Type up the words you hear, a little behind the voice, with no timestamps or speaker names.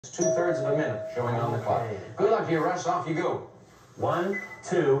2/3 of a minute showing on the clock. Good luck to you, Russ. Off you go. 1,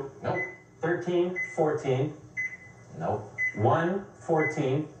 2. Nope. 13, 14. Nope. 1,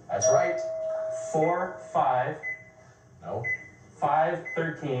 14. That's right. 4, 5. Nope. 5,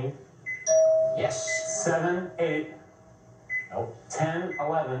 13. Yes. 7, 8. Nope. 10,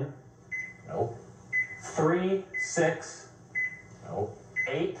 11. Nope. 3, 6. Nope.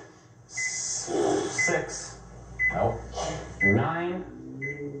 8, 6. Nope. 9,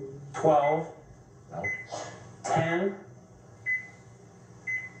 12. Nope. 10,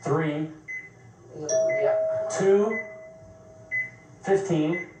 3. Yeah. 2,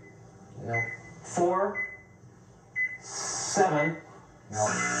 15. No. 4, 7. No.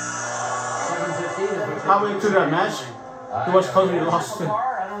 7:15. Halfway through that match, he was totally lost.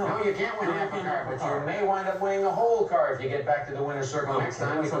 I don't know. No, you can't win half a car, but you may wind up winning a whole car if you get back to the winner's circle next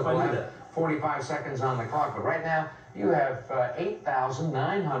time, because we'll have 45 seconds on the clock. But right now, you have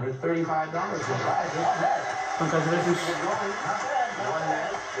 $8,935 in prizes. Congratulations. Not bad. You won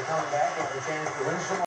that. You're coming back. You have a chance to win some more.